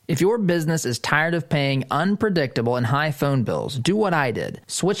If your business is tired of paying unpredictable and high phone bills, do what I did.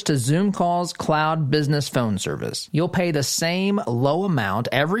 Switch to Zoom Call's cloud business phone service. You'll pay the same low amount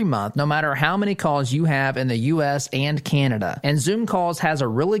every month, no matter how many calls you have in the U.S. and Canada. And Zoom Calls has a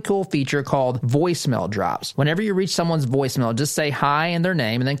really cool feature called voicemail drops. Whenever you reach someone's voicemail, just say hi and their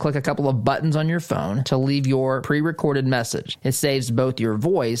name, and then click a couple of buttons on your phone to leave your pre-recorded message. It saves both your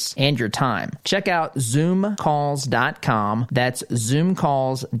voice and your time. Check out zoomcalls.com. That's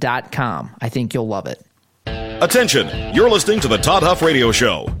zoomcalls.com. I think you'll love it. Attention, you're listening to the Todd Huff Radio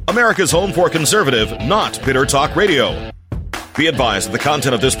Show, America's home for conservative, not bitter talk radio. Be advised that the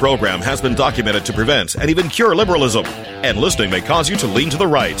content of this program has been documented to prevent and even cure liberalism, and listening may cause you to lean to the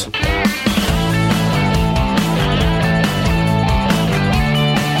right.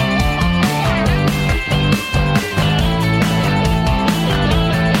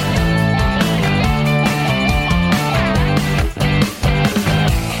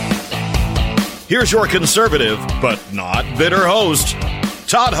 Here's your conservative, but not bitter host,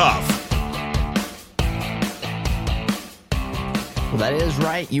 Todd Huff. Well, that is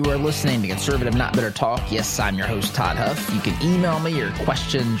right. You are listening to Conservative Not Bitter Talk. Yes, I'm your host, Todd Huff. You can email me your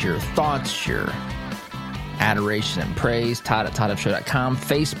questions, your thoughts, your adoration and praise, todd@toddhuffshow.com.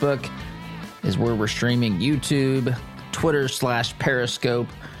 Facebook is where we're streaming. YouTube, Twitter/Periscope.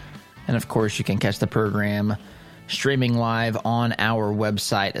 And, of course, you can catch the program streaming live on our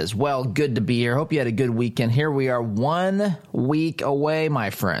website as well. Good to be here. Hope you had a good weekend. Here we are 1 week away,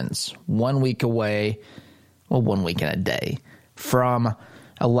 my friends. 1 week away. Well, 1 week and a day from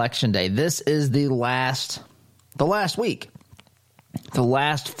Election Day. This is the last week. The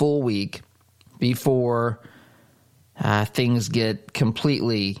last full week before things get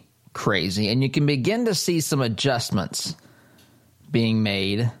completely crazy. And you can begin to see some adjustments being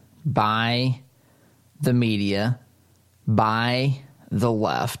made by the media, by the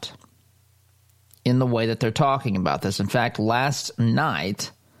left, in the way that they're talking about this. In fact, last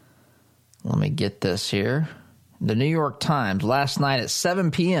night, let me get this here, the New York Times, last night at 7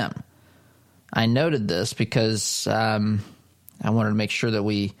 p.m., I noted this because I wanted to make sure that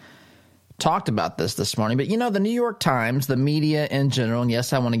we talked about this morning. But, the New York Times, the media in general, and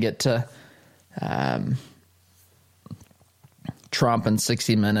yes, I want to get to Trump and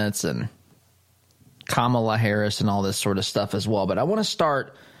 60 Minutes and Kamala Harris and all this sort of stuff as well. But I want to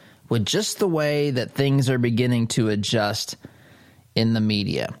start with just the way that things are beginning to adjust in the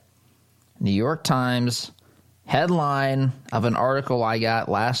media. New York Times headline of an article I got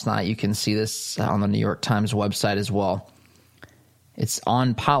last night. You can see this on the New York Times website as well. It's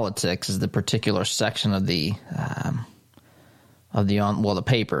on politics is the particular section of the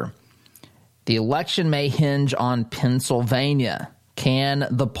paper. The election may hinge on Pennsylvania. Can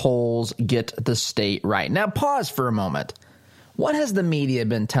the polls get the state right? Now, pause for a moment. What has the media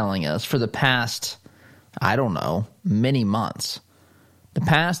been telling us for the past, many months? The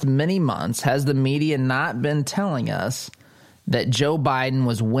past many months, has the media not been telling us that Joe Biden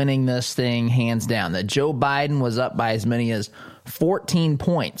was winning this thing hands down, that Joe Biden was up by as many as 14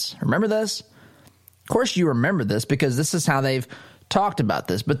 points? Remember this? Of course you remember this because this is how they've talked about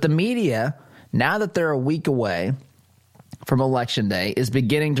this. But the media, now that they're a week away from Election Day, is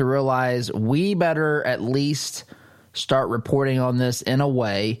beginning to realize we better at least start reporting on this in a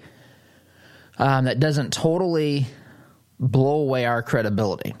way that doesn't totally blow away our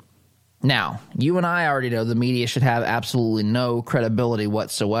credibility. Now, you and I already know the media should have absolutely no credibility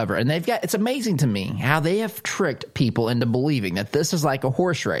whatsoever. And it's amazing to me how they have tricked people into believing that this is like a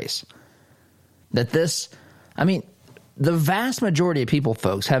horse race. The vast majority of people,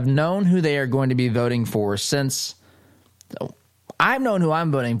 folks, have known who they are going to be voting for since I've known who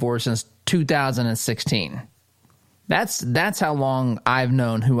I'm voting for since 2016. That's how long I've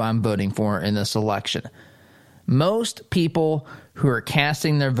known who I'm voting for in this election. Most people who are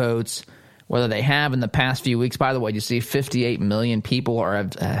casting their votes, whether they have in the past few weeks, by the way, you see 58 million people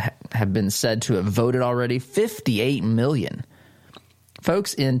have been said to have voted already. 58 million.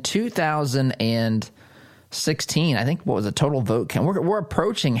 Folks, in 2016, I think what was the total vote count? We're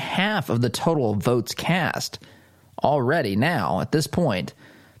approaching half of the total votes cast already now at this point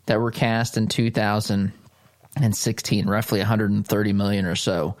that were cast in 2016, roughly 130 million or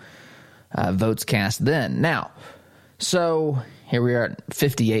so votes cast then. Now, so here we are at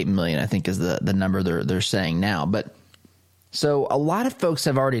 58 million, I think is the number they're saying now. But so a lot of folks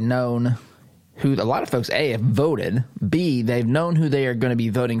have already known who, a lot of folks, A, have voted, B, they've known who they are going to be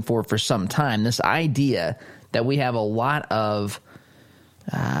voting for some time. This idea that we have a lot of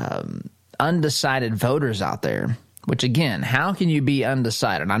undecided voters out there, which again, how can you be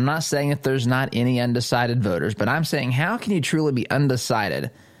undecided? I'm not saying that there's not any undecided voters, but I'm saying how can you truly be undecided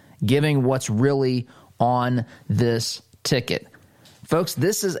giving what's really on this ticket. Folks,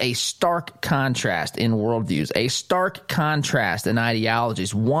 this is a stark contrast in worldviews, a stark contrast in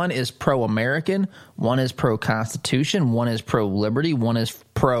ideologies. One is pro-American, one is pro-Constitution, one is pro-liberty, one is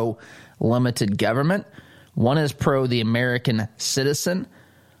pro-limited government, one is pro-the American citizen,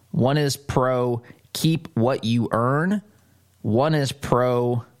 one is pro-keep what you earn, one is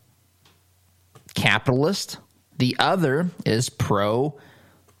pro-capitalist, the other is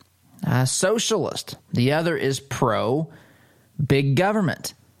pro-socialist, the other is pro-big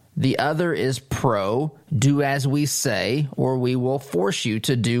government. The other is pro do as we say, or we will force you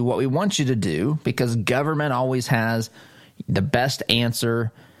to do what we want you to do, because government always has the best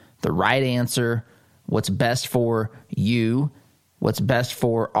answer, the right answer, what's best for you, what's best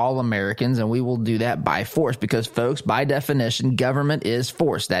for all Americans, and we will do that by force because, folks, by definition, government is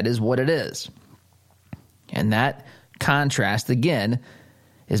force. That is what it is. And that contrast, again,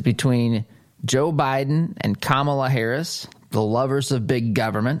 is between Joe Biden and Kamala Harris, the lovers of big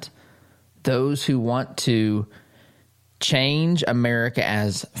government, those who want to change America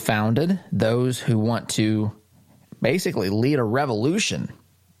as founded, those who want to basically lead a revolution.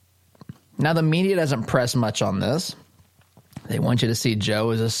 Now, the media doesn't press much on this. They want you to see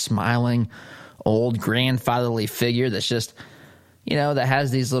Joe as a smiling, old, grandfatherly figure that's just, that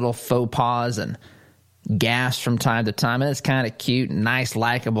has these little faux pas and gaffes from time to time, and it's kind of cute, nice,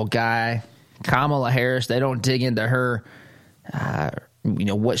 likable guy. Kamala Harris, they don't dig into her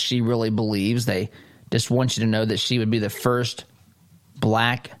what she really believes. They just want you to know that she would be the first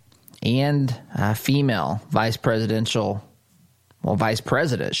black and female vice president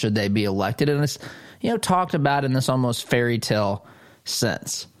should they be elected. And it's, talked about in this almost fairy tale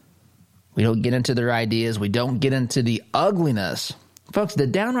sense. We don't get into their ideas. We don't get into the ugliness. Folks, the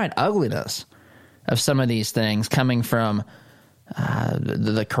downright ugliness of some of these things coming from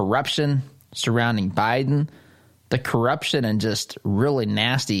the corruption surrounding Biden, the corruption and just really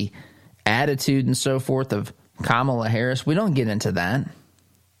nasty attitude and so forth of Kamala Harris. We don't get into that. In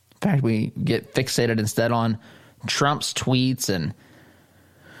fact, we get fixated instead on Trump's tweets and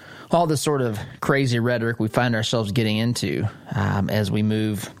all this sort of crazy rhetoric we find ourselves getting into as we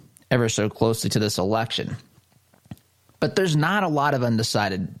move ever so closely to this election. But there's not a lot of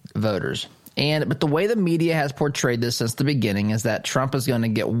undecided voters. But the way the media has portrayed this since the beginning is that Trump is going to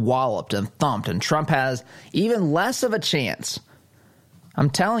get walloped and thumped, and Trump has even less of a chance. I'm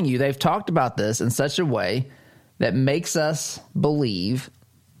telling you, they've talked about this in such a way that makes us believe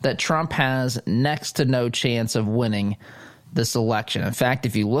that Trump has next to no chance of winning this election. In fact,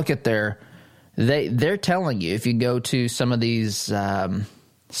 if you look at they're telling you, if you go to some of these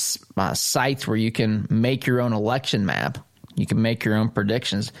sites where you can make your own election map, you can make your own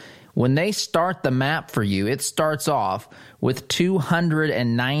predictions. When they start the map for you, it starts off with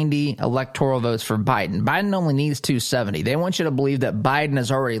 290 electoral votes for Biden. Biden only needs 270. They want you to believe that Biden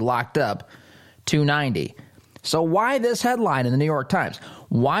has already locked up 290. So why this headline in the New York Times?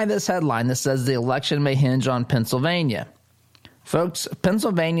 Why this headline that says the election may hinge on Pennsylvania? Folks,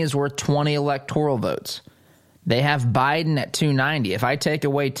 Pennsylvania is worth 20 electoral votes. They have Biden at 290. If I take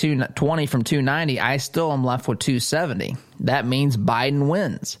away 20 from 290, I still am left with 270. That means Biden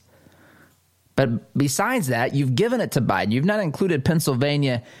wins. But besides that, you've given it to Biden. You've not included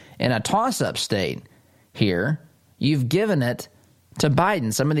Pennsylvania in a toss-up state here. You've given it to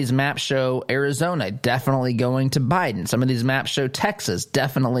Biden. Some of these maps show Arizona definitely going to Biden. Some of these maps show Texas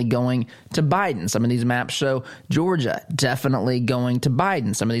definitely going to Biden. Some of these maps show Georgia definitely going to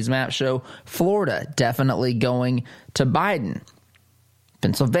Biden. Some of these maps show Florida definitely going to Biden.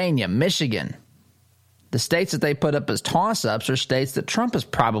 Pennsylvania, Michigan. The states that they put up as toss-ups are states that Trump is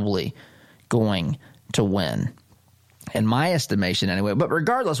probably going to win, in my estimation anyway. But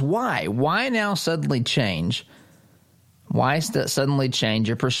regardless, why? Why now suddenly change? Why suddenly change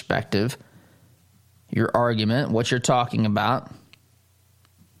your perspective, your argument, what you're talking about,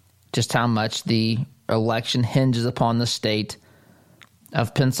 just how much the election hinges upon the state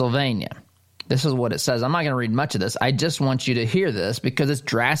of Pennsylvania? This is what it says. I'm not going to read much of this. I just want you to hear this because it's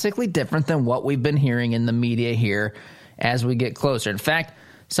drastically different than what we've been hearing in the media here as we get closer. In fact,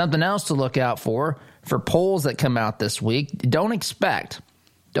 something else to look out for polls that come out this week. Don't expect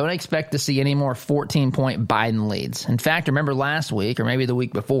to see any more 14-point Biden leads. In fact, remember last week or maybe the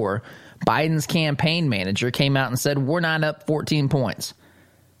week before, Biden's campaign manager came out and said, we're not up 14 points.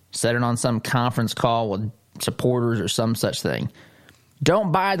 Said it on some conference call with supporters or some such thing.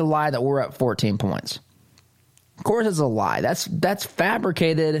 Don't buy the lie that we're up 14 points. Of course it's a lie. That's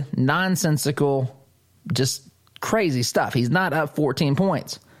fabricated, nonsensical, just crazy stuff. He's not up 14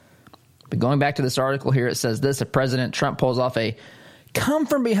 points. But going back to this article here, it says this: if President Trump pulls off a come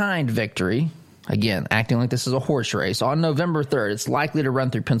from behind victory, again, acting like this is a horse race, on November 3rd. It's likely to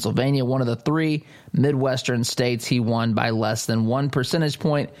run through Pennsylvania, one of the three Midwestern states he won by less than 1 percentage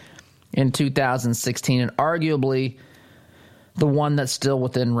point in 2016, and arguably the one that's still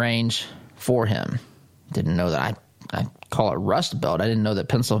within range for him. Didn't know that I call it Rust Belt. I didn't know that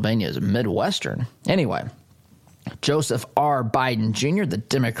Pennsylvania is Midwestern. Anyway, Joseph R. Biden Jr., the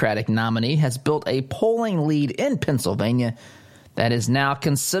Democratic nominee, has built a polling lead in Pennsylvania that is now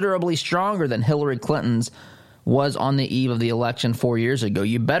considerably stronger than Hillary Clinton's was on the eve of the election 4 years ago.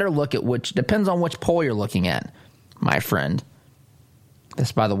 You better look at depends on which poll you're looking at, my friend.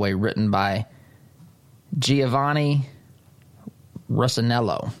 This, by the way, written by Giovanni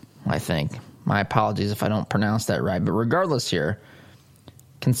Russinello, I think. My apologies if I don't pronounce that right. But regardless here,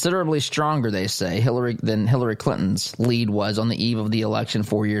 considerably stronger, they say, than Hillary Clinton's lead was on the eve of the election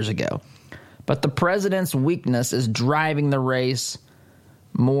 4 years ago. But the president's weakness is driving the race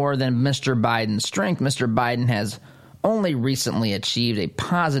more than Mr. Biden's strength. Mr. Biden has only recently achieved a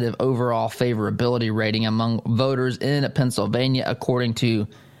positive overall favorability rating among voters in Pennsylvania, according to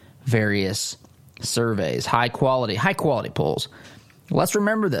various surveys. High quality polls. Let's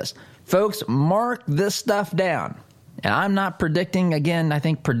remember this. Folks, mark this stuff down. And I'm not predicting, again, I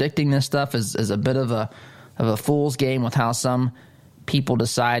think predicting this stuff is a bit of a fool's game with how some people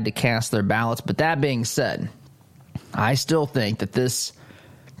decide to cast their ballots. But that being said, I still think that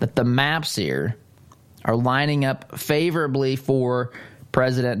the maps here are lining up favorably for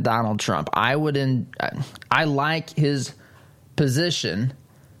President Donald Trump. I like his position.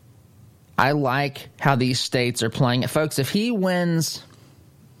 I like how these states are playing it. Folks, if he wins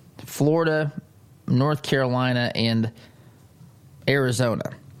Florida, North Carolina, and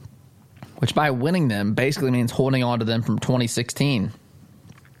Arizona, which by winning them basically means holding on to them from 2016.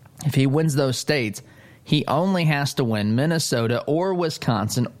 If he wins those states, he only has to win Minnesota or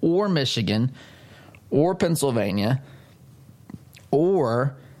Wisconsin or Michigan or Pennsylvania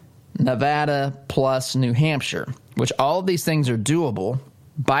or Nevada plus New Hampshire, which all of these things are doable.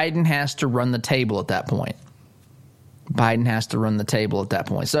 Biden has to run the table at that point.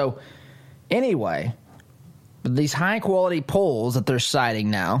 So anyway, these high-quality polls that they're citing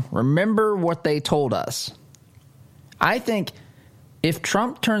now, remember what they told us. I think if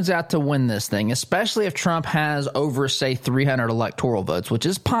Trump turns out to win this thing, especially if Trump has over, say, 300 electoral votes, which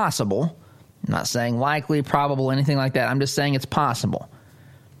is possible. I'm not saying likely, probable, anything like that. I'm just saying it's possible.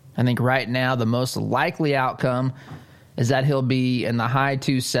 I think right now the most likely outcome is that he'll be in the high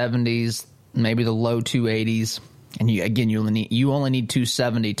 270s, maybe the low 280s. And you only need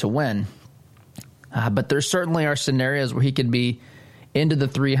 270 to win. But there certainly are scenarios where he could be into the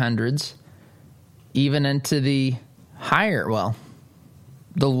 300s, even into the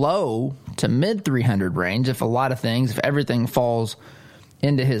the low to mid 300 range if everything falls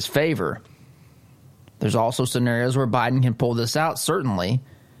into his favor. There's also scenarios where Biden can pull this out, certainly.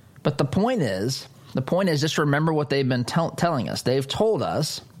 But the point is just remember what they've been telling us. They've told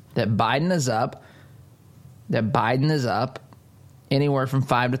us that Biden is up anywhere from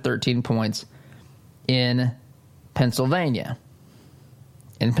 5 to 13 points in Pennsylvania.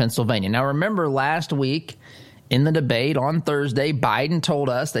 Now, remember last week in the debate on Thursday, Biden told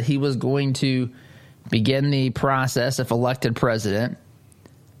us that he was going to begin the process, if elected president,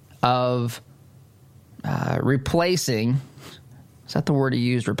 of replacing, is that the word he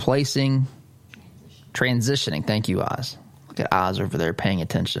used? Replacing, transitioning. Thank you, Oz. Look at Oz over there paying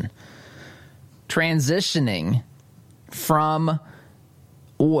attention. Transitioning from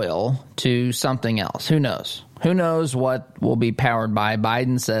oil to something else. Who knows? Who knows what will be powered by?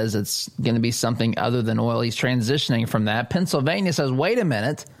 Biden says it's going to be something other than oil. He's transitioning from that. Pennsylvania says, wait a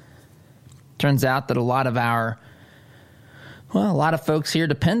minute. Turns out that a lot of folks here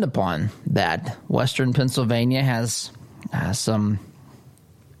depend upon that. Western Pennsylvania has some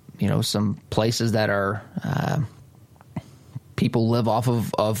places that are people live off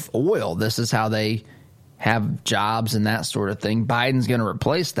of oil. This is how they have jobs and that sort of thing. Biden's going to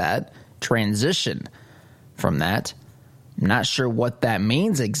replace that, transition from that. I'm not sure what that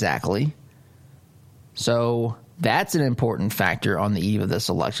means exactly. So that's an important factor on the eve of this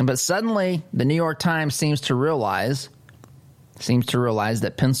election. But suddenly, the New York Times seems to realize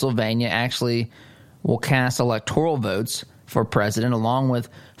that Pennsylvania actually will cast electoral votes for president, along with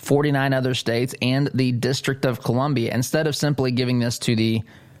 49 other states and the District of Columbia, instead of simply giving this to the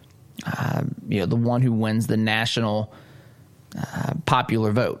one who wins the national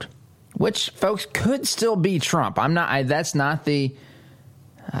popular vote, which, folks, could still be Trump. That's not the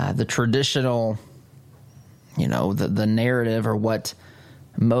traditional, the narrative or what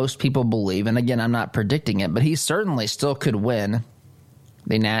most people believe. And again, I'm not predicting it, but he certainly still could win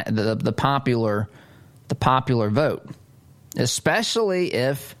the popular vote, especially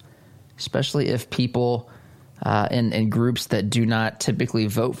if people in groups that do not typically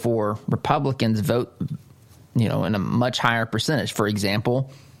vote for Republicans vote, in a much higher percentage. For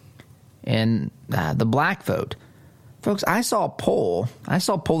example, in the black vote. Folks, I saw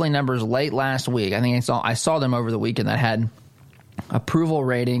polling numbers late last week. I think I saw them over the weekend that had approval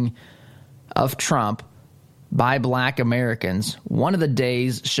rating of Trump by black Americans. One of the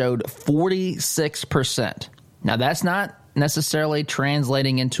days showed 46%. Now, that's not necessarily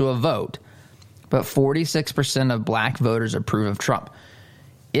translating into a vote, but 46% of black voters approve of Trump.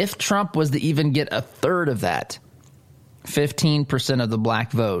 If Trump was to even get a third of that, 15% of the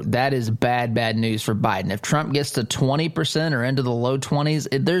black vote, that is bad news for Biden. If Trump gets to 20% or into the low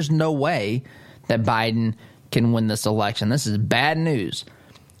 20s, there's no way that Biden can win this election. This is bad news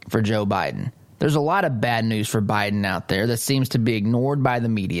for Joe Biden. There's a lot of bad news for Biden out there that seems to be ignored by the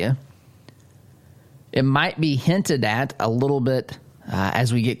media. It might be hinted at a little bit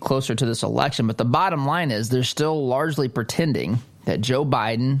as we get closer to this election, but the bottom line is they're still largely pretending that Joe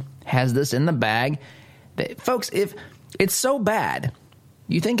Biden has this in the bag. Folks, if it's so bad,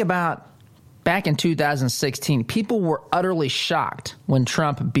 you think about back in 2016, people were utterly shocked when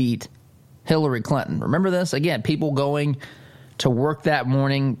Trump beat Hillary Clinton. Remember this? Again, people going to work that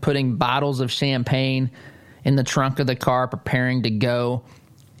morning, putting bottles of champagne in the trunk of the car, preparing to go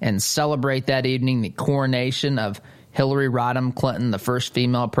and celebrate that evening the coronation of Hillary Rodham Clinton, the first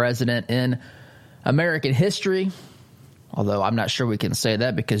female president in American history. Although I'm not sure we can say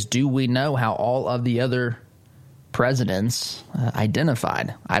that, because do we know how all of the other presidents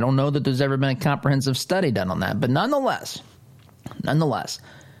identified? I don't know that there's ever been a comprehensive study done on that. But nonetheless,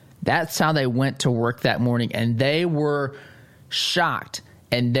 that's how they went to work that morning. And they were shocked,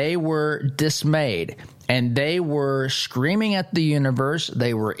 and they were dismayed, and they were screaming at the universe.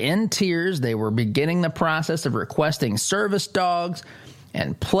 They were in tears. They were beginning the process of requesting service dogs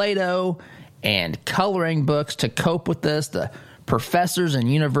and Play-Doh and coloring books to cope with this. The professors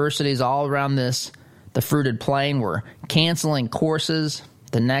and universities all around the fruited plain were canceling courses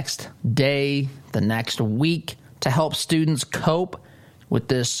the next day, the next week, to help students cope with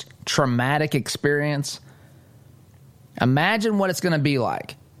this traumatic experience. Imagine what it's going to be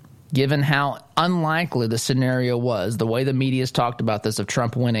like, given how unlikely the scenario was, the way the media's talked about this, of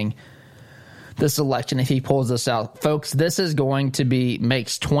Trump winning this election if he pulls this out. Folks, this is going to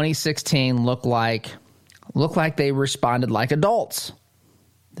makes 2016 look like they responded like adults.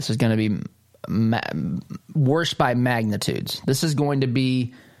 This is going to be worse by magnitudes. This is going to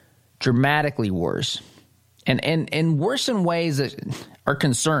be dramatically worse, and worse in ways that are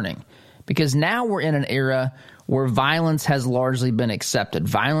concerning, because now we're in an era where violence has largely been accepted.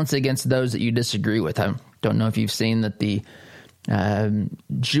 Violence against those that you disagree with. I don't know if you've seen that the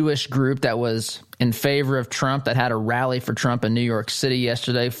Jewish group that was in favor of Trump, that had a rally for Trump in New York City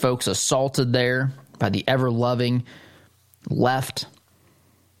yesterday, folks assaulted there by the ever-loving left.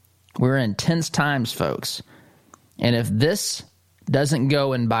 We're in tense times, folks. And if this doesn't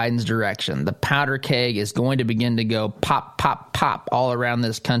go in Biden's direction, the powder keg is going to begin to go pop, pop, pop all around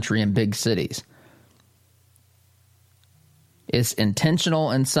this country in big cities. It's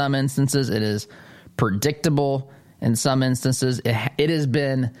intentional in some instances. It is predictable in some instances. It has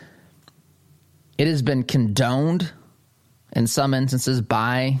been condoned in some instances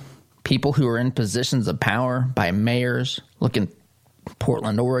by people who are in positions of power, by mayors. Look in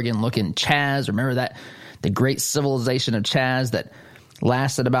Portland, Oregon. Look in Chaz. Remember that, the great civilization of Chaz that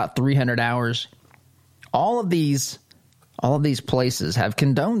lasted about 300 hours. All of these places have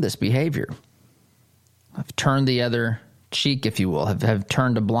condoned this behavior. Have turned the other cheek, if you will, have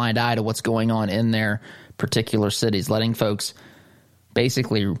turned a blind eye to what's going on in their particular cities, letting folks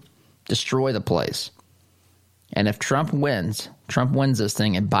basically destroy the place. And if Trump wins this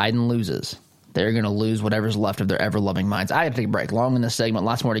thing and Biden loses, they're going to lose whatever's left of their ever-loving minds. I have to take a break. Long in this segment,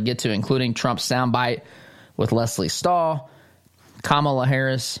 lots more to get to, including Trump's soundbite with Leslie Stahl, Kamala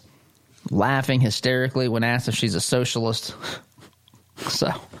Harris laughing hysterically when asked if she's a socialist.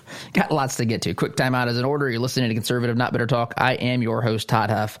 So, got lots to get to. Quick timeout is in order. You're listening to Conservative Not Bitter Talk. I am your host, Todd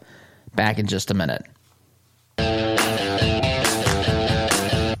Huff. Back in just a minute.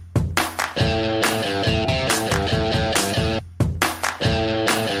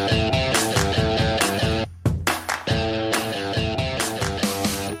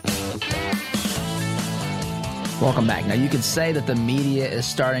 Welcome back. Now, you could say that the media is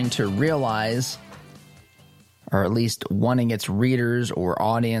starting to realize, or at least wanting its readers or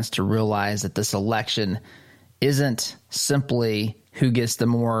audience to realize, that this election isn't simply who gets the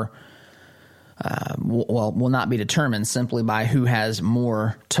more will not be determined simply by who has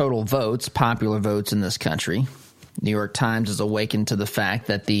more total votes, popular votes in this country. New York Times is awakened to the fact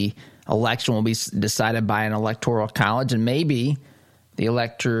that the election will be decided by an electoral college and maybe the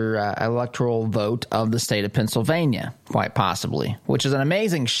electoral vote of the state of Pennsylvania, quite possibly, which is an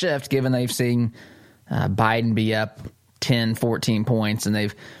amazing shift given they've seen Biden be up 10, 14 points, and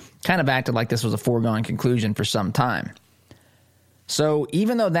they've kind of acted like this was a foregone conclusion for some time. So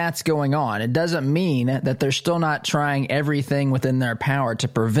even though that's going on, it doesn't mean that they're still not trying everything within their power to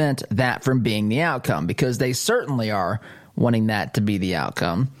prevent that from being the outcome, because they certainly are wanting that to be the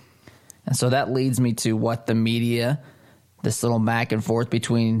outcome. And so that leads me to what the media, this little back and forth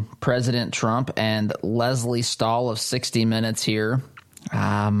between President Trump and Leslie Stahl of 60 Minutes here.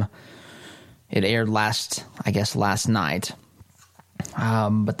 It aired last night.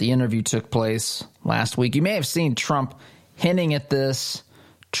 But the interview took place last week. You may have seen Trump hinting at this,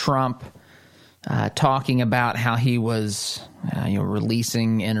 Trump talking about how he was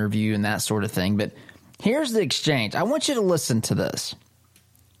releasing interview and that sort of thing. But here's the exchange. I want you to listen to this.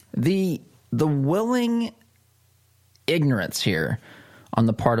 The willing ignorance here on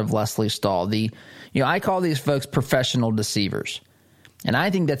the part of Leslie Stahl. I call these folks professional deceivers. And I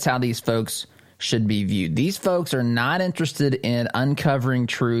think that's how these folks should be viewed. These folks are not interested in uncovering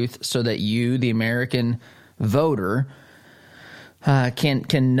truth so that you, the American voter,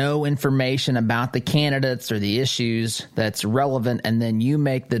 can know information about the candidates or the issues that's relevant, and then you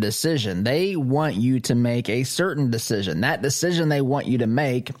make the decision. They want you to make a certain decision. That decision they want you to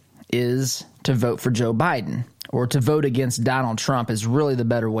make is to vote for Joe Biden, or to vote against Donald Trump is really the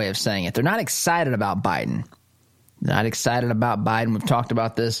better way of saying it. They're not excited about Biden. Not excited about Biden. We've talked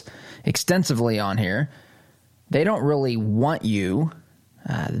about this extensively on here. They don't really want you.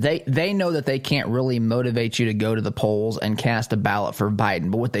 They know that they can't really motivate you to go to the polls and cast a ballot for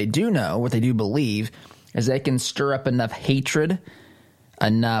Biden. But what they do know, what they do believe, is they can stir up enough hatred,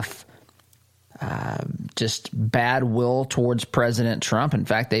 enough just bad will towards President Trump. In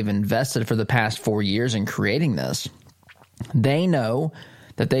fact, they've invested for the past 4 years in creating this. They know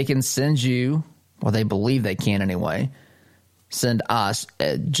that they can send you, well, they believe they can anyway, send us,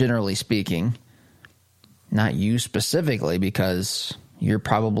 generally speaking, not you specifically, because you're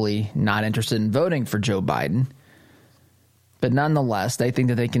probably not interested in voting for Joe Biden. But nonetheless, they think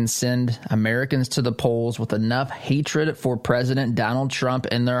that they can send Americans to the polls with enough hatred for President Donald Trump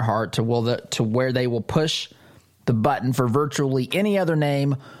in their heart to where they will push the button for virtually any other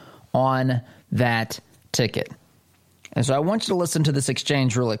name on that ticket. And so I want you to listen to this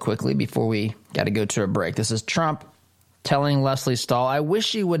exchange really quickly before we got to go to a break. This is Trump telling Leslie Stahl, I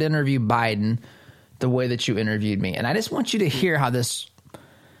wish you would interview Biden the way that you interviewed me. And I just want you to hear how this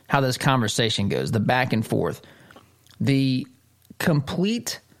conversation goes, the back and forth. The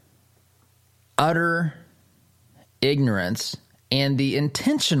complete, utter ignorance and the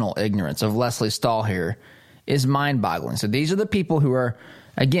intentional ignorance of Leslie Stahl here is mind-boggling. So these are the people who are,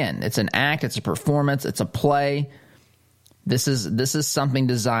 again, it's an act, it's a performance, it's a play. This is something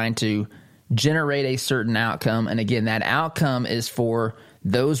designed to generate a certain outcome. And again, that outcome is for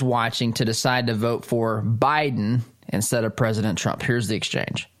those watching to decide to vote for Biden instead of President Trump. Here's the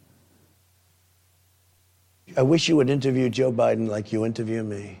exchange. I wish you would interview Joe Biden like you interview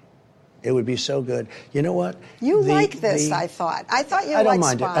me. It would be so good. You know what? You like this, I thought. I thought you liked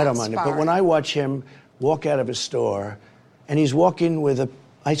sparring. I don't mind it. But when I watch him walk out of a store, and he's walking with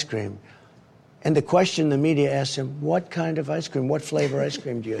ice cream, and the question the media asks him, what kind of ice cream, what flavor ice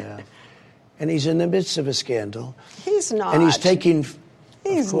cream do you have? And he's in the midst of a scandal. He's not. And he's taking...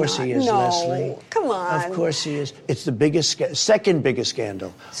 He's of course not. he is, No. Leslie. Come on. Of course he is. It's the biggest, second biggest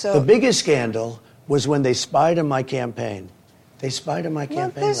scandal. So, the biggest scandal was when they spied on my campaign. They spied on my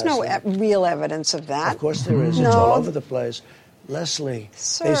campaign. There's no real evidence of that. Of course there is. No. It's all over the place. Leslie,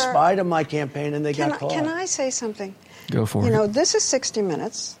 Sir, they spied on my campaign and they got caught. Can I say something? Go for it. You know, this is 60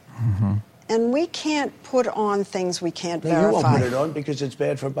 Minutes. Mm-hmm. And we can't put on things we can't verify. You won't put it on because it's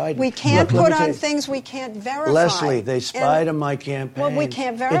bad for Biden. We can't put on things we can't verify. Leslie, they spied on my campaign. Well, we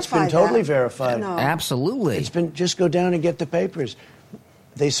can't verify It's been totally verified. No. Absolutely. It's been, just go down and get the papers.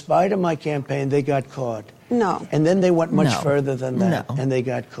 They spied on my campaign. They got caught. No. And then they went much further than that, No. and they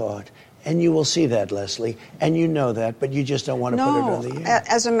got caught. And you will see that, Leslie, and you know that, but you just don't want to put it on the air.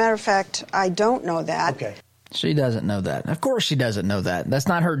 As a matter of fact, I don't know that. Okay. She doesn't know that. Of course she doesn't know that. That's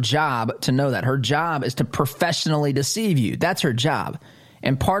not her job to know that. Her job is to professionally deceive you. That's her job.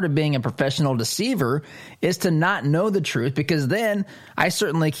 And part of being a professional deceiver is to not know the truth, because then I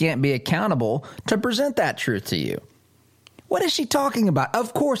certainly can't be accountable to present that truth to you. What is she talking about?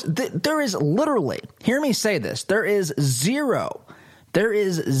 Of course, there is literally, hear me say this, there is zero There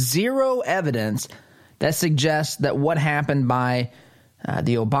is zero evidence that suggests that what happened by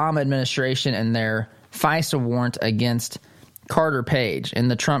the Obama administration and their FISA warrant against Carter Page in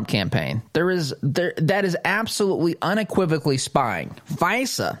the Trump campaign. That is absolutely unequivocally spying.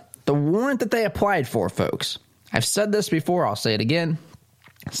 FISA, the warrant that they applied for, folks, I've said this before, I'll say it again,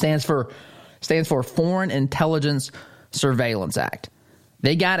 stands for Foreign Intelligence Surveillance Act.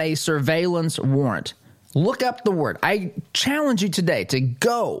 They got a surveillance warrant. Look up the word. I challenge you today to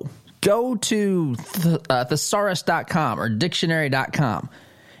go to thesaurus.com or dictionary.com,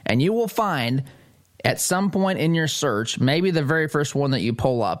 and you will find at some point in your search, maybe the very first one that you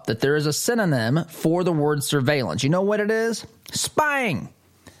pull up, that there is a synonym for the word surveillance. You know what it is? Spying.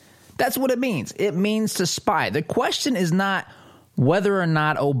 That's what it means. It means to spy. The question is not whether or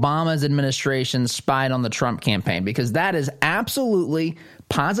not Obama's administration spied on the Trump campaign, because that is absolutely,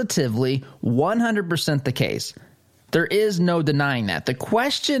 positively, 100% the case. There is no denying that. The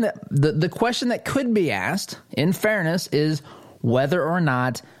question that could be asked, in fairness, is whether or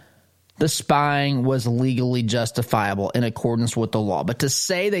not the spying was legally justifiable in accordance with the law. But to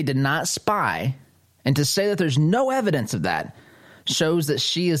say they did not spy and to say that there's no evidence of that shows that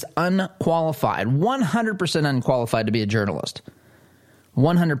she is unqualified, 100% unqualified to be a journalist.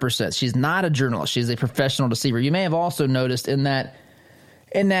 100%. She's not a journalist. She's a professional deceiver. You may have also noticed in that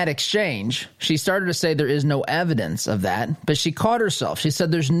exchange, she started to say there is no evidence of that, but she caught herself. She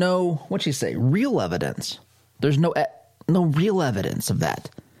said there's no, what'd she say, real evidence. There's no real evidence of that.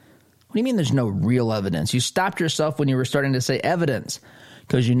 What do you mean there's no real evidence? You stopped yourself when you were starting to say evidence,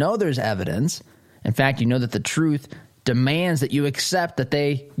 because you know there's evidence. In fact, you know that the truth demands that you accept that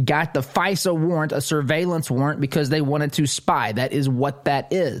they got the FISA warrant, a surveillance warrant, because they wanted to spy. That is what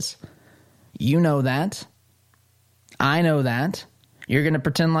that is. You know that. I know that. You're going to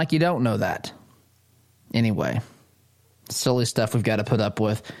pretend like you don't know that. Anyway, silly stuff we've got to put up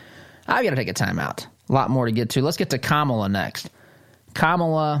with. I've got to take a time out. A lot more to get to. Let's get to Kamala next.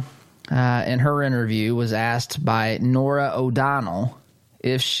 Kamala, in her interview, was asked by Norah O'Donnell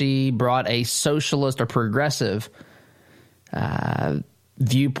if she brought a socialist or progressive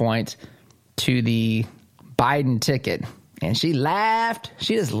viewpoint to the Biden ticket. And she laughed.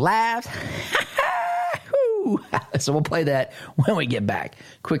 She just laughed. So we'll play that when we get back.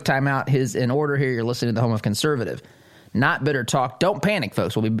 Quick timeout is in order here. You're listening to the home of conservative, not bitter talk. Don't panic,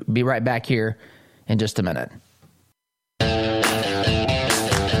 folks. We'll be right back here in just a minute.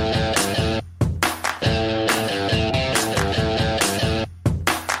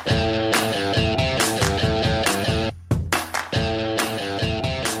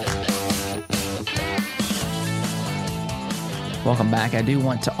 Welcome back. I do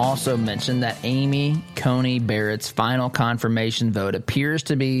want to also mention that Amy Coney Barrett's final confirmation vote appears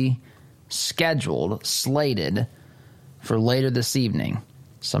to be slated for later this evening,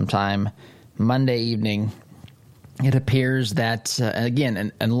 sometime Monday evening. It appears that,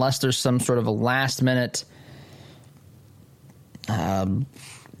 again, unless there's some sort of a last-minute,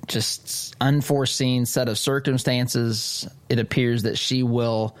 just unforeseen set of circumstances, it appears that she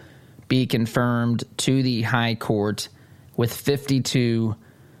will be confirmed to the high court with 52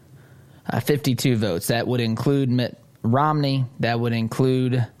 votes. That would include Mitt Romney. That would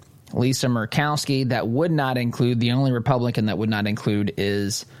include Lisa Murkowski. That would not include, the only Republican that would not include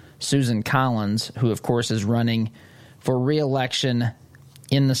is Susan Collins, who, of course, is running for re-election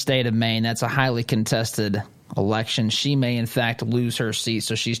in the state of Maine. That's a highly contested election. She may, in fact, lose her seat.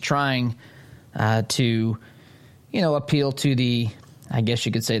 So she's trying to, appeal to the, I guess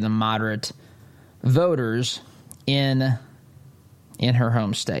you could say, the moderate voters in her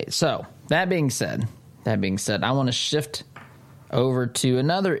home state. So that being said, I want to shift over to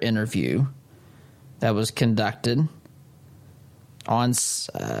another interview that was conducted on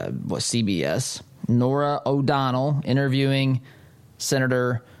CBS. Norah O'Donnell interviewing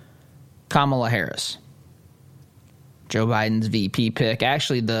Senator Kamala Harris, Joe Biden's VP pick.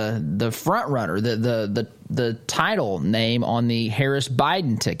 Actually, the front runner, the title name on the Harris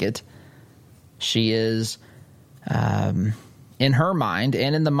Biden ticket. She is, in her mind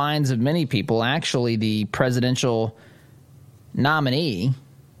and in the minds of many people, actually the presidential nominee,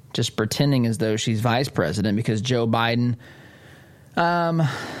 just pretending as though she's vice president, because Joe Biden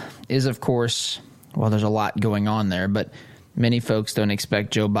is, of course, well, there's a lot going on there, but many folks don't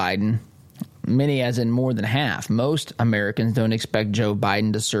expect Joe Biden, many as in more than half, most Americans don't expect Joe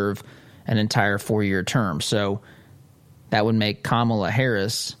Biden to serve an entire 4-year term. So that would make Kamala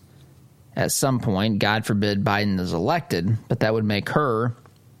Harris, at some point, God forbid Biden is elected, but that would make her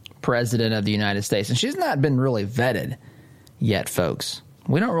president of the United States. And she's not been really vetted yet, folks.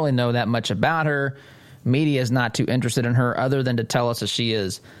 We don't really know that much about her. media is not too interested in her other than to tell us that she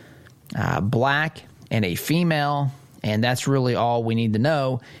is black and a female, and that's really all we need to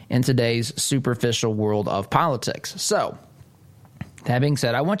know in today's superficial world of politics. So, that being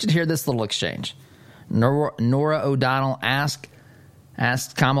said, I want you to hear this little exchange. Nora O'Donnell asked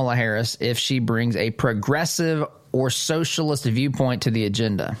Kamala Harris if she brings a progressive or socialist viewpoint to the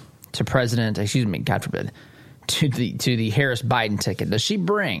agenda, to God forbid, to the Harris-Biden ticket. Does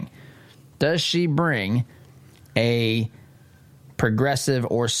she bring a progressive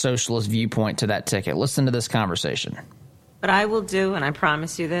or socialist viewpoint to that ticket? Listen to this conversation. But I will do, and I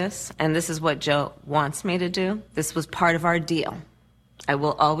promise you this, and this is what Joe wants me to do. This was part of our deal. I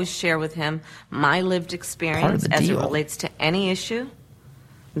will always share with him my lived experience as it relates to any issue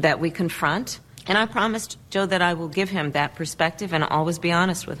that we confront. And I promised Joe that I will give him that perspective and always be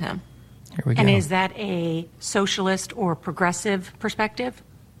honest with him. Here we go. And is that a socialist or progressive perspective?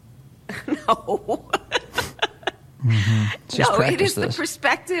 No. Mm-hmm. No, it is the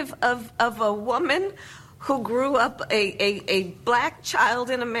perspective of a woman who grew up a black child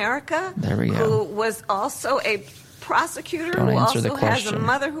in America. There we go. Who was also a prosecutor, who also has a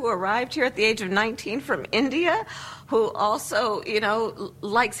mother who arrived here at the age of 19 from India, who also,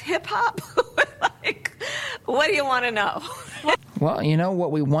 likes hip-hop. Like, what do you want to know? Well,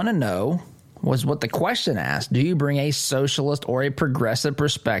 what we want to know was what the question asked. Do you bring a socialist or a progressive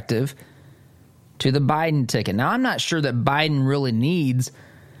perspective to the Biden ticket? Now, I'm not sure that Biden really needs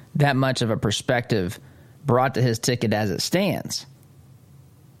that much of a perspective brought to his ticket as it stands.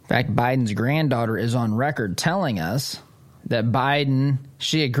 In fact, Biden's granddaughter is on record telling us that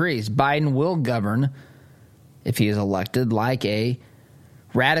she agrees, Biden will govern, if he is elected, like a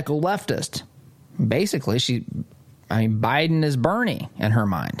radical leftist. Basically, Biden is Bernie in her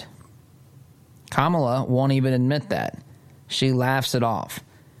mind. Kamala won't even admit that. She laughs it off.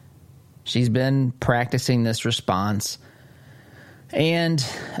 She's been practicing this response. And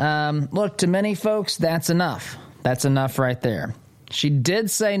look, to many folks, that's enough. That's enough right there. She did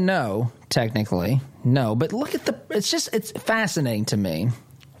say no, technically. No, but look at it's fascinating to me.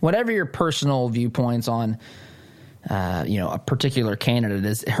 Whatever your personal viewpoints on, a particular candidate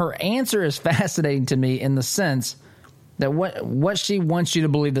is, her answer is fascinating to me in the sense that what she wants you to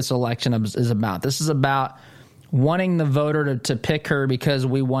believe this election is about. This is about wanting the voter to pick her because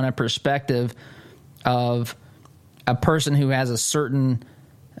we want a perspective of a person who has a certain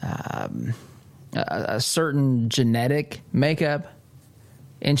genetic makeup,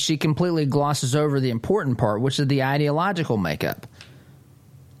 and she completely glosses over the important part, which is the ideological makeup.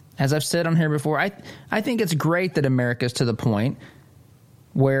 As I've said on here before, I think it's great that America's to the point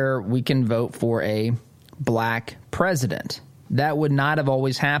where we can vote for a black president. That would not have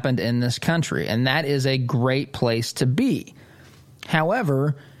always happened in this country, and that is a great place to be.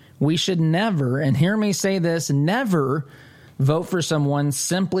 However, we should never, and hear me say this, never vote for someone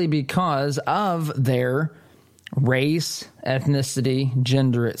simply because of their race, ethnicity,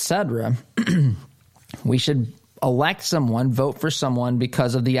 gender, etc. We should elect someone, vote for someone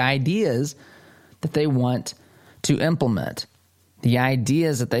because of the ideas that they want to implement, the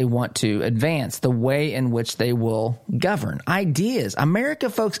ideas that they want to advance, the way in which they will govern. Ideas. America,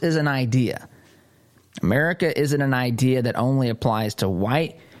 folks, is an idea. America isn't an idea that only applies to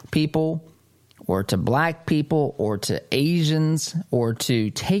white people or to black people or to Asians or to,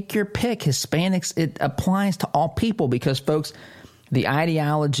 take your pick, Hispanics. It applies to all people because, folks, the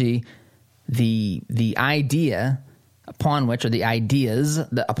ideology, the idea upon which, or the ideas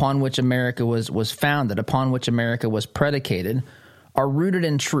upon which America was founded, upon which America was predicated, are rooted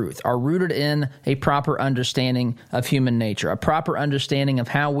in truth, are rooted in a proper understanding of human nature, a proper understanding of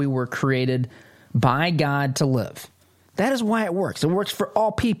how we were created by God to live. That is why it works. It works for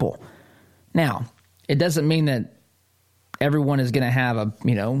all people. Now, it doesn't mean that everyone is going to have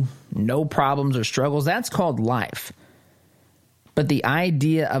no problems or struggles. That's called life. But the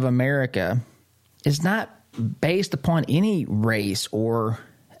idea of America is not based upon any race or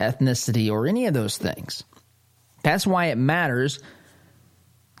ethnicity or any of those things. That's why it matters.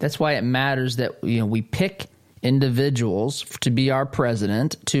 That's why it matters that we pick individuals to be our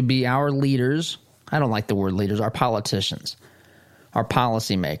president, to be our leaders. I don't like the word leaders, our politicians, our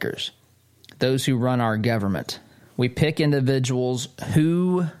policymakers, those who run our government. We pick individuals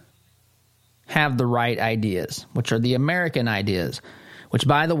who have the right ideas, which are the American ideas, which,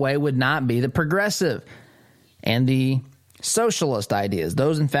 by the way, would not be the progressive and the socialist ideas.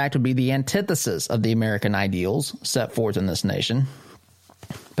 Those, in fact, would be the antithesis of the American ideals set forth in this nation.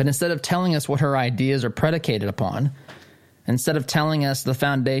 But instead of telling us what her ideas are predicated upon, instead of telling us the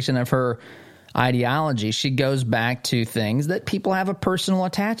foundation of her ideology, she goes back to things that people have a personal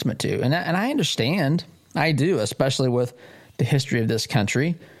attachment to. And I understand. I do, especially with the history of this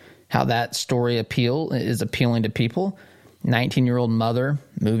country, how that story is appealing to people. 19-year-old mother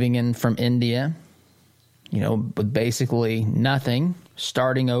moving in from India, with basically nothing,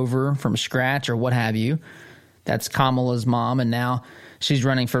 starting over from scratch or what have you. That's Kamala's mom, and now she's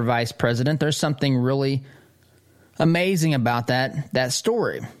running for vice president. There's something really amazing about that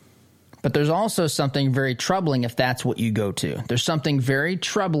story. But there's also something very troubling if that's what you go to. There's something very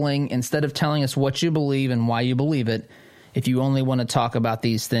troubling, instead of telling us what you believe and why you believe it, if you only want to talk about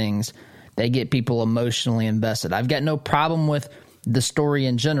these things, they get people emotionally invested. I've got no problem with the story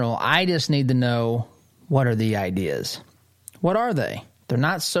in general. I just need to know, what are the ideas? What are they? They're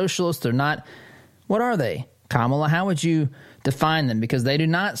not socialist. They're not. What are they? Kamala, how would you define them? Because they do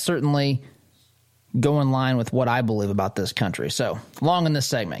not certainly go in line with what I believe about this country. So, long in this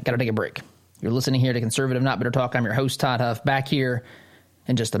segment. Got to take a break. You're listening here to Conservative Not Bitter Talk. I'm your host, Todd Huff, back here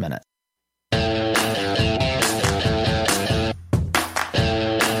in just a minute.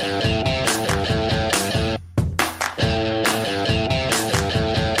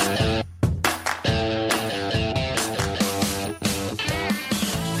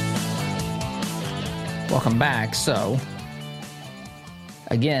 Welcome back. So,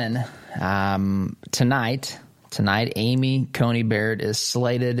 again, tonight, Amy Coney Barrett is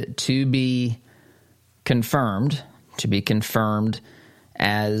slated to be confirmed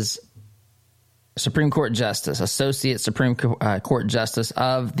as Supreme Court Justice, Associate Supreme Court Justice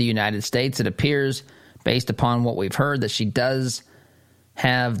of the United States. It appears, based upon what we've heard, that she does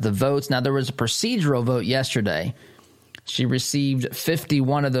have the votes. Now, there was a procedural vote yesterday. She received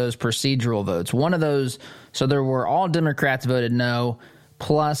 51 of those procedural votes. One of those, so there were all Democrats voted no,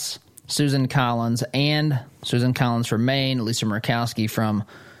 plus Susan Collins from Maine, Lisa Murkowski from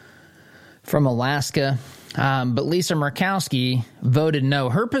Alaska. But Lisa Murkowski voted no.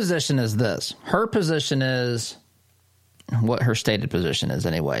 Her position is this. Her position is what her stated position is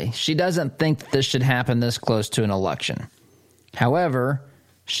anyway. She doesn't think that this should happen this close to an election. However,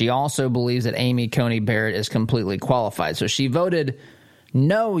 she also believes that Amy Coney Barrett is completely qualified. So she voted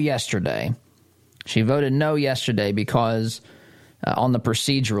no yesterday. Because on the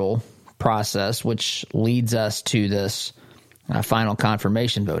procedural process, which leads us to this final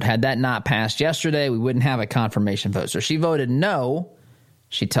confirmation vote. Had that not passed yesterday, we wouldn't have a confirmation vote. So she voted no,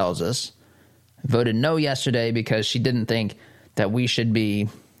 she tells us, voted no yesterday because she didn't think that we should be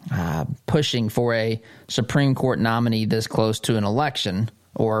pushing for a Supreme Court nominee this close to an election,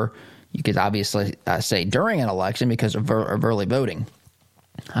 or you could obviously say during an election because of early voting.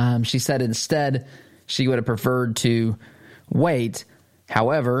 She said instead she would have preferred to wait.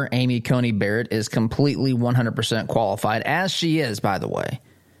 However, Amy Coney Barrett is completely 100% qualified, as she is, by the way.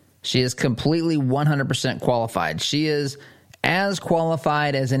 She is completely 100% qualified. She is as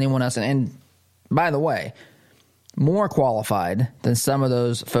qualified as anyone else. And by the way, more qualified than some of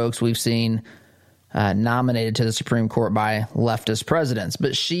those folks we've seen nominated to the Supreme Court by leftist presidents.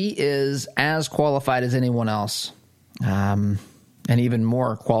 But she is as qualified as anyone else, and even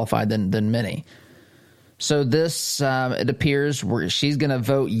more qualified than many. So this, it appears, she's going to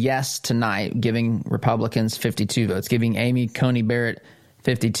vote yes tonight, giving Republicans 52 votes, giving Amy Coney Barrett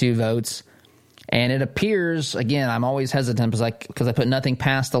 52 votes. And it appears, again, I'm always hesitant because I put nothing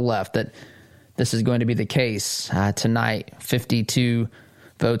past the left, that this is going to be the case tonight. 52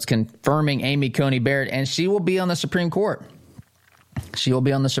 votes confirming Amy Coney Barrett, and she will be on the Supreme Court. She will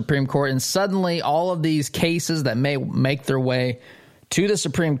be on the Supreme Court, and suddenly all of these cases that may make their way to the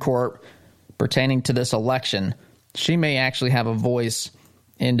Supreme Court pertaining to this election, she may actually have a voice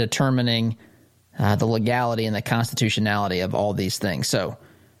in determining the legality and the constitutionality of all these things. So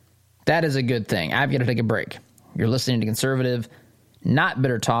that is a good thing. I've got to take a break. You're listening to Conservative Not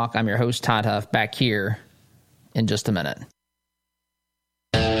Bitter Talk. I'm your host, Todd Huff, back here in just a minute.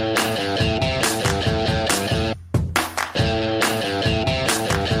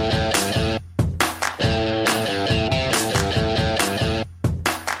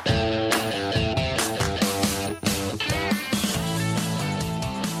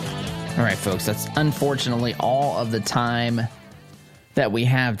 All right, folks, that's unfortunately all of the time that we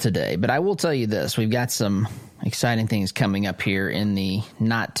have today. But I will tell you this. We've got some exciting things coming up here in the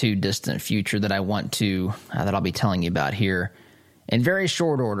not-too-distant future that I want to that I'll be telling you about here in very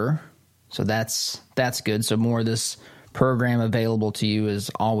short order. So that's good. So more of this program available to you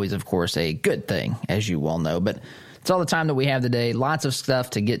is always, of course, a good thing, as you well know. But it's all the time that we have today. Lots of stuff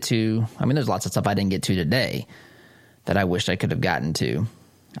to get to. I mean, there's lots of stuff I didn't get to today that I wish I could have gotten to.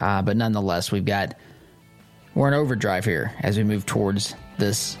 But nonetheless, we've got we're in overdrive here as we move towards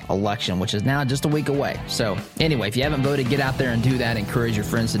this election, which is now just a week away. So anyway, if you haven't voted, get out there and do that. Encourage your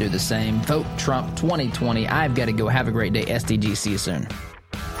friends to do the same. Vote Trump 2020. I've got to go. Have a great day. SDG. See you soon.